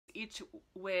each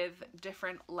with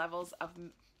different levels of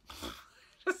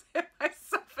just hit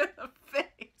myself in the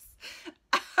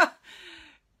face.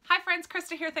 Hi friends,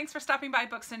 Krista here. Thanks for stopping by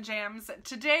Books and Jams.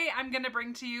 Today I'm going to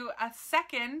bring to you a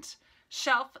second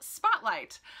shelf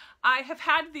spotlight. I have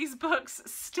had these books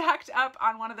stacked up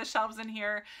on one of the shelves in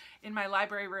here in my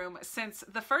library room since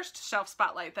the first shelf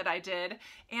spotlight that I did,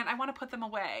 and I want to put them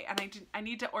away, and I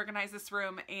need to organize this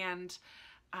room, and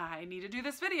I need to do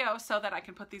this video so that I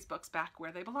can put these books back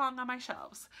where they belong on my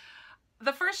shelves.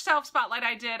 The first shelf spotlight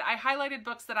I did, I highlighted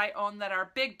books that I own that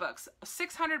are big books,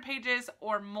 600 pages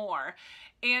or more.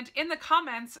 And in the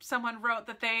comments, someone wrote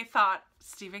that they thought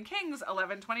Stephen King's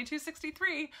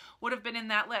 11/22/63 would have been in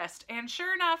that list. And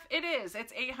sure enough, it is.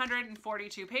 It's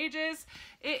 842 pages.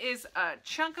 It is a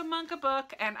chunk-a-munk of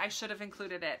book, and I should have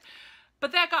included it.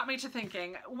 But that got me to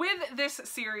thinking, with this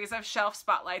series of shelf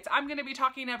spotlights, I'm going to be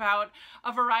talking about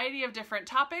a variety of different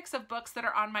topics of books that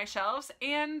are on my shelves,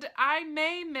 and I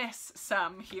may miss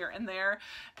some here and there,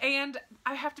 and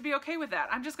I have to be okay with that.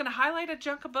 I'm just going to highlight a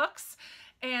chunk of books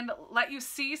and let you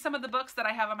see some of the books that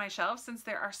I have on my shelves since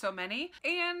there are so many.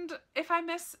 And if I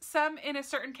miss some in a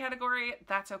certain category,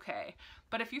 that's okay.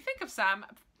 But if you think of some,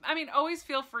 I mean, always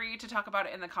feel free to talk about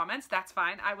it in the comments. That's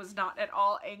fine. I was not at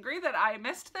all angry that I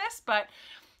missed this, but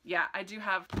yeah, I do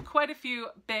have quite a few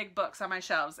big books on my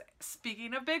shelves.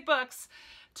 Speaking of big books,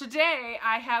 today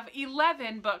I have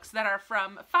 11 books that are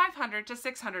from 500 to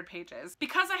 600 pages.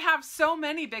 Because I have so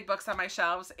many big books on my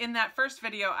shelves, in that first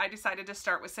video I decided to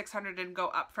start with 600 and go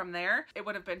up from there. It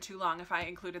would have been too long if I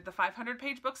included the 500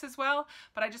 page books as well,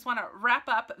 but I just want to wrap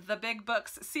up the big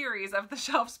books series of the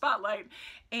shelf spotlight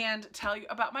and tell you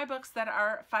about my books that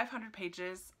are 500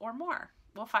 pages or more.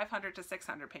 Well, 500 to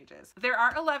 600 pages. There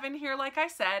are 11 here, like I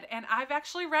said, and I've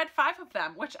actually read 5 of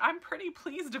them, which I'm pretty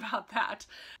pleased about that.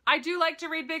 I do like to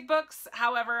read big books.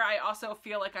 However, I also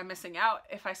feel like I'm missing out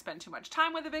if I spend too much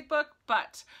time with a big book,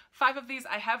 but 5 of these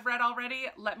I have read already.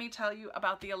 Let me tell you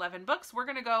about the 11 books. We're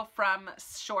gonna go from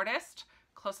shortest,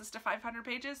 closest to 500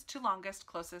 pages, to longest,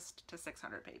 closest to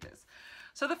 600 pages.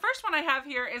 So the first one I have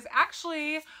here is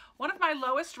actually one of my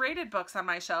lowest rated books on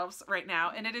my shelves right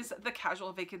now, and it is The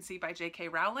Casual Vacancy by J.K.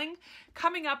 Rowling.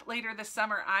 Coming up later this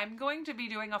summer, I'm going to be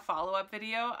doing a follow-up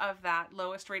video of that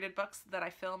lowest rated books that I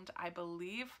filmed, I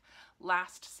believe,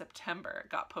 last September.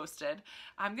 It got posted.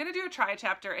 I'm going to do a try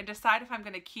chapter and decide if I'm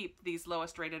going to keep these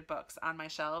lowest rated books on my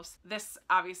shelves. This,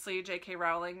 obviously, J.K.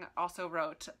 Rowling also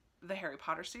wrote the Harry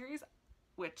Potter series,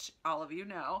 which all of you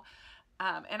know.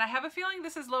 And I have a feeling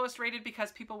this is lowest rated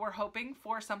because people were hoping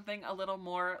for something a little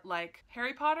more like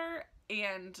Harry Potter,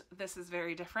 and this is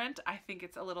very different. I think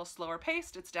it's a little slower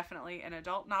paced. It's definitely an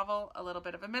adult novel, a little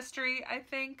bit of a mystery, I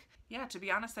think. Yeah, to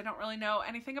be honest, I don't really know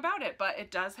anything about it, but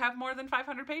it does have more than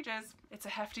 500 pages. It's a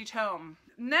hefty tome.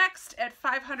 Next, at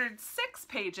 506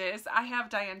 pages, I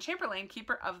have Diane Chamberlain,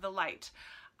 Keeper of the Light.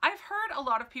 I've heard a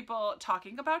lot of people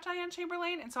talking about Diane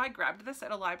Chamberlain, and so I grabbed this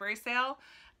at a library sale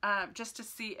just to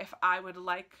see if I would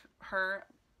like her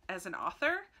as an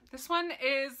author. This one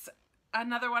is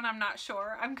another one I'm not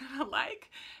sure I'm gonna like.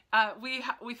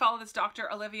 We follow this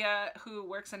Dr. Olivia who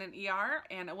works in an ER,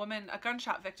 and a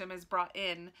gunshot victim is brought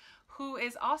in who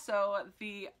is also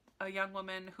a young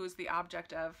woman who's the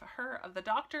object of the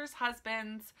doctor's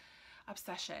husband's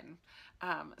obsession.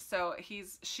 So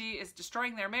she is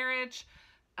destroying their marriage.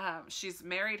 She's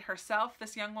married herself,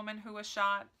 this young woman who was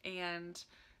shot, and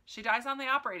she dies on the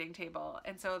operating table.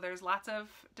 And so there's lots of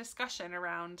discussion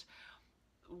around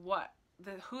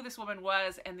who this woman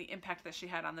was and the impact that she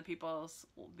had on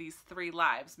these 3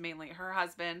 lives, mainly her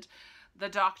husband, the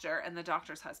doctor, and the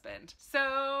doctor's husband.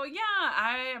 So yeah,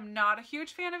 I am not a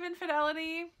huge fan of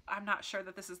infidelity. I'm not sure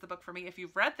that this is the book for me. If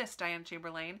you've read this Diane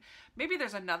Chamberlain, maybe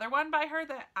there's another one by her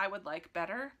that I would like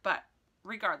better, but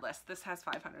regardless, this has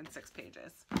 506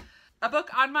 pages. A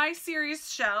book on my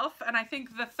series shelf, and I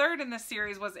think the third in this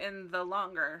series was in the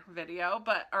longer video,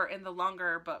 or in the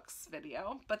longer books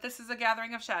video, but this is A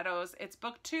Gathering of Shadows. It's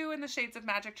book 2 in the Shades of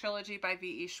Magic trilogy by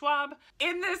V.E. Schwab.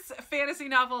 In this fantasy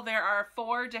novel, there are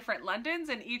 4 different Londons,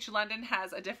 and each London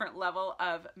has a different level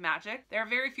of magic. There are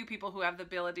very few people who have the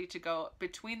ability to go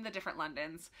between the different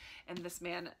Londons, and this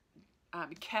man,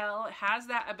 Kel, has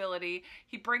that ability.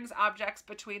 He brings objects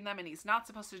between them, and he's not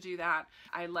supposed to do that.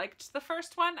 I liked the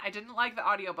first one. I didn't like the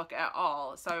audiobook at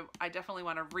all, so I definitely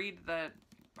want to read the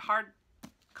hard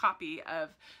copy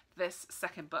of this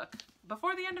second book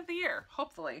before the end of the year,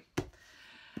 hopefully.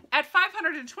 At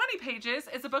 520 pages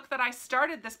is a book that I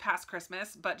started this past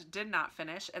Christmas but did not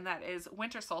finish, and that is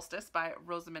Winter Solstice by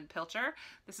Rosamund Pilcher.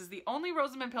 This is the only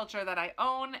Rosamund Pilcher that I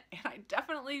own, and I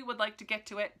definitely would like to get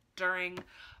to it during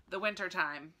the winter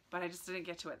time, but I just didn't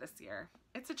get to it this year.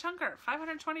 It's a chunker,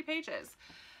 520 pages.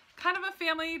 Kind of a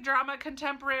family drama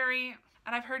contemporary,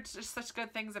 and I've heard just such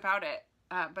good things about it,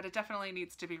 but it definitely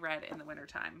needs to be read in the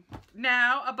wintertime.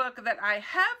 Now, a book that I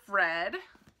have read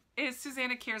is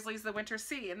Susanna Kearsley's The Winter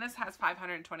Sea, and this has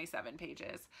 527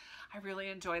 pages. I really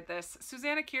enjoyed this.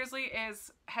 Susanna Kearsley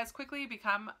has quickly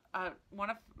become one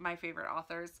of my favorite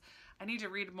authors. I need to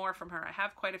read more from her. I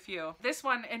have quite a few. This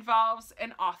one involves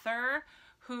an author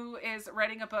who is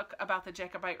writing a book about the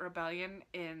Jacobite Rebellion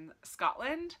in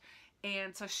Scotland.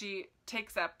 And so she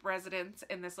takes up residence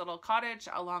in this little cottage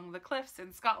along the cliffs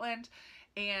in Scotland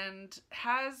and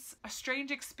has a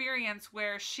strange experience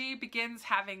where she begins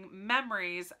having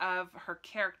memories of her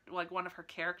character, like one of her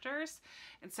characters.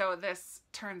 And so this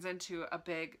turns into a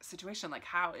big situation. Like,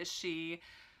 how is she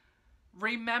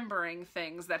remembering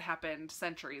things that happened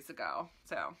centuries ago?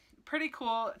 So pretty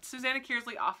cool. Susanna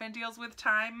Kearsley often deals with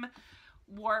time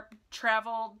warp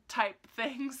travel type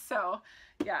things. So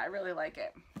yeah, I really like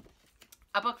it.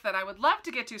 A book that I would love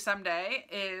to get to someday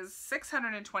is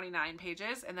 629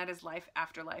 pages, and that is Life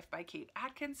After Life by Kate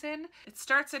Atkinson. It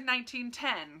starts in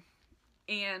 1910,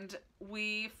 and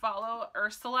we follow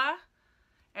Ursula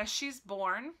as she's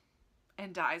born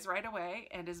and dies right away,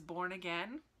 and is born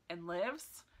again and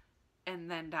lives,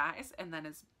 and then dies, and then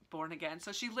is born again.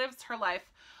 So she lives her life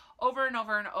over and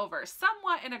over and over,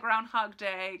 somewhat in a Groundhog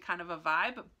Day kind of a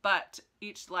vibe, but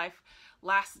each life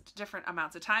lasts different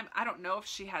amounts of time. I don't know if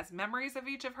she has memories of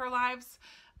each of her lives,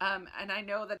 and I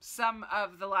know that some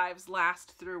of the lives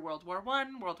last through World War I,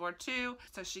 World War II,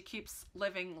 so she keeps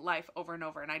living life over and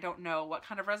over, and I don't know what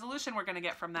kind of resolution we're going to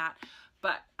get from that,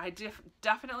 but I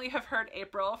definitely have heard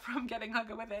April from Getting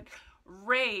Huggy With It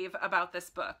rave about this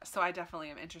book, so I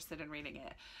definitely am interested in reading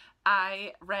it.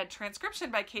 I read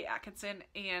Transcription by Kate Atkinson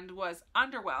and was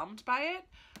underwhelmed by it,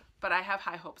 but I have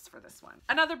high hopes for this one.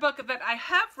 Another book that I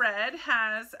have read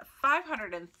has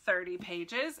 530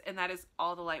 pages, and that is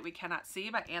All the Light We Cannot See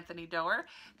by Anthony Doerr.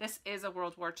 This is a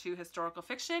World War II historical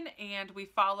fiction, and we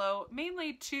follow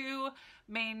mainly two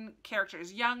main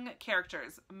characters, young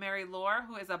characters. Mary Lore,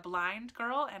 who is a blind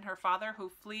girl, and her father, who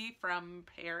flee from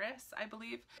Paris, I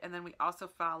believe. And then we also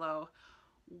follow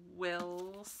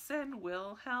Wilhelm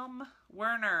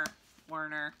Werner.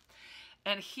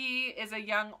 And he is a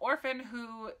young orphan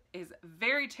who is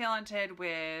very talented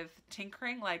with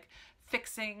tinkering, like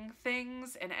fixing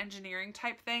things and engineering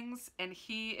type things. And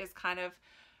he is kind of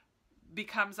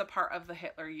becomes a part of the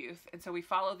Hitler Youth. And so we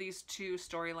follow these two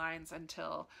storylines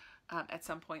until at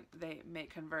some point they may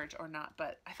converge or not.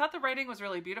 But I thought the writing was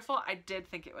really beautiful. I did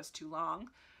think it was too long.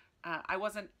 I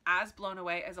wasn't as blown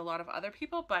away as a lot of other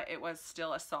people, but it was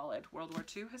still a solid World War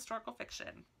II historical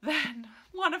fiction. Then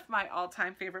one of my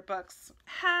all-time favorite books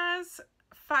has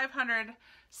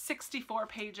 564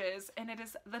 pages, and it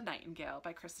is The Nightingale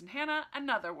by Kristen Hanna,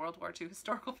 another World War II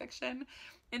historical fiction.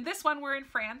 In this one, we're in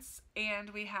France, and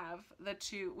we have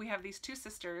these two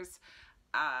sisters.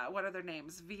 What are their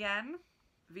names? Vienne,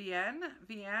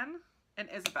 and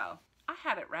Isabel. I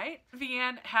had it right.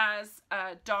 Vienne has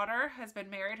a daughter, has been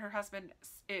married. Her husband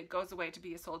goes away to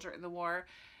be a soldier in the war.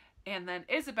 And then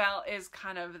Isabel is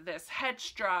kind of this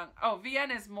headstrong. Oh,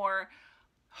 Vienne is more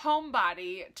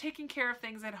homebody, taking care of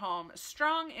things at home,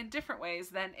 strong in different ways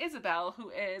than Isabel, who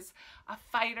is a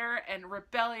fighter and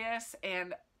rebellious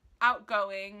and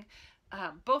outgoing.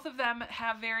 Both of them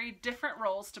have very different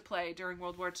roles to play during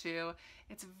World War II.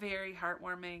 It's very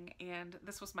heartwarming, and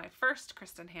this was my first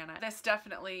Kristen Hanna. This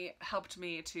definitely helped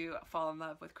me to fall in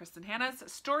love with Kristen Hanna's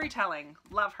storytelling.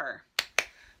 Love her.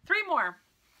 3 more.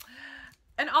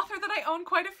 An author that I own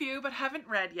quite a few but haven't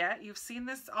read yet. You've seen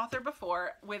this author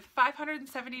before. With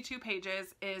 572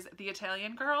 pages is The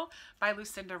Italian Girl by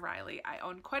Lucinda Riley. I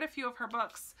own quite a few of her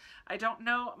books. I don't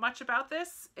know much about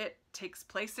this. It takes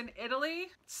place in Italy.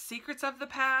 Secrets of the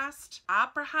past,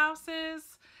 opera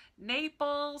houses,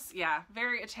 Naples. Yeah,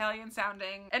 very Italian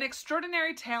sounding. An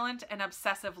extraordinary talent and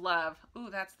obsessive love. Ooh,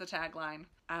 that's the tagline.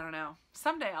 I don't know.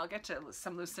 Someday I'll get to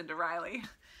some Lucinda Riley.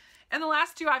 And the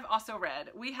last 2 I've also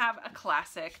read. We have a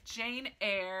classic, Jane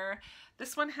Eyre.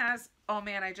 This one has, oh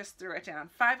man, I just threw it down,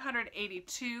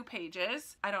 582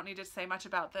 pages. I don't need to say much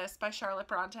about this, by Charlotte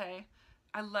Bronte.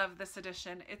 I love this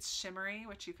edition. It's shimmery,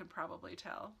 which you can probably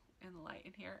tell in the light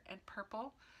in here, and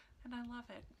purple, and I love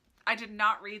it. I did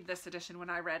not read this edition when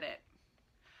I read it.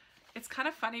 It's kind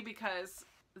of funny because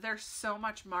there's so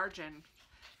much margin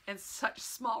and such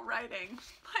small writing.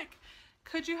 Like,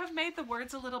 could you have made the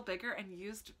words a little bigger and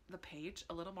used the page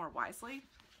a little more wisely?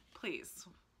 Please,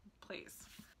 please.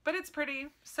 But it's pretty,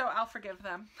 so I'll forgive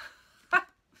them.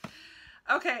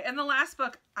 Okay, and the last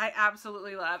book I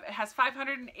absolutely love. It has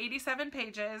 587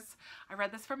 pages. I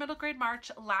read this for middle grade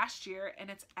March last year, and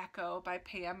it's Echo by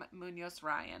Pam Munoz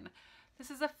Ryan.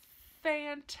 This is a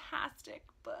fantastic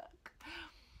book.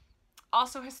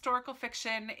 Also historical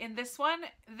fiction. In this one,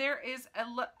 there is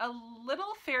a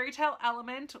little fairy tale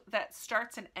element that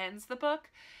starts and ends the book.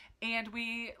 And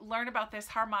we learn about this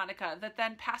harmonica that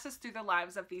then passes through the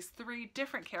lives of these three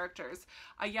different characters.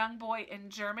 A young boy in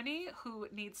Germany who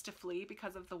needs to flee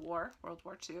because of the war, World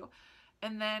War II.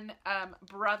 And then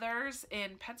brothers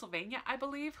in Pennsylvania, I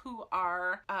believe, who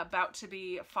are about to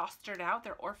be fostered out.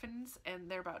 They're orphans and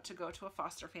they're about to go to a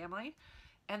foster family.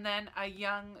 And then a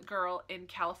young girl in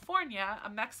California, a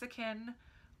Mexican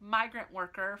migrant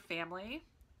worker family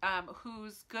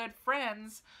whose good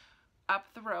friends up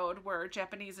the road were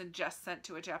Japanese and just sent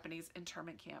to a Japanese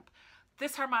internment camp.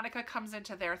 This harmonica comes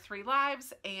into their three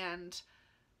lives and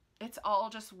it's all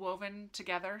just woven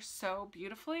together so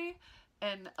beautifully.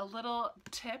 And a little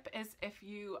tip is, if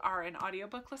you are an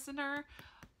audiobook listener,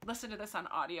 listen to this on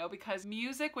audio, because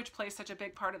music, which plays such a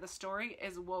big part of the story,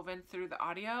 is woven through the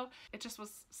audio. It just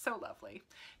was so lovely.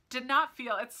 Did not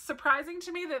feel, it's surprising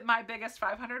to me that my biggest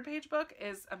 500-page book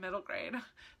is a middle grade.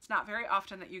 It's not very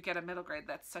often that you get a middle grade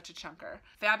that's such a chunker.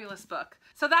 Fabulous book.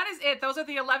 So that is it. Those are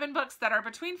the 11 books that are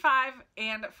between 5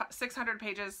 and 600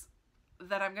 pages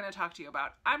that I'm going to talk to you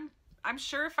about. I'm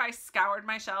sure if I scoured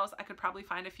my shelves, I could probably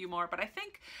find a few more, but I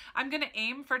think I'm going to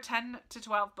aim for 10 to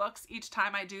 12 books each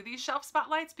time I do these shelf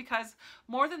spotlights, because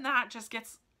more than that just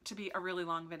gets to be a really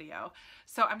long video.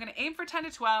 So I'm going to aim for 10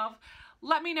 to 12.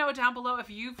 Let me know down below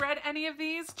if you've read any of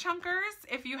these chunkers,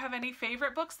 if you have any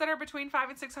favorite books that are between 5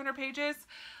 and 600 pages,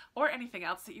 or anything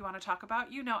else that you want to talk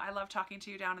about. You know I love talking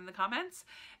to you down in the comments.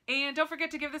 And don't forget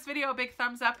to give this video a big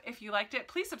thumbs up if you liked it.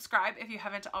 Please subscribe if you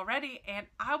haven't already, and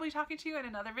I'll be talking to you in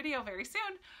another video very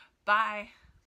soon. Bye.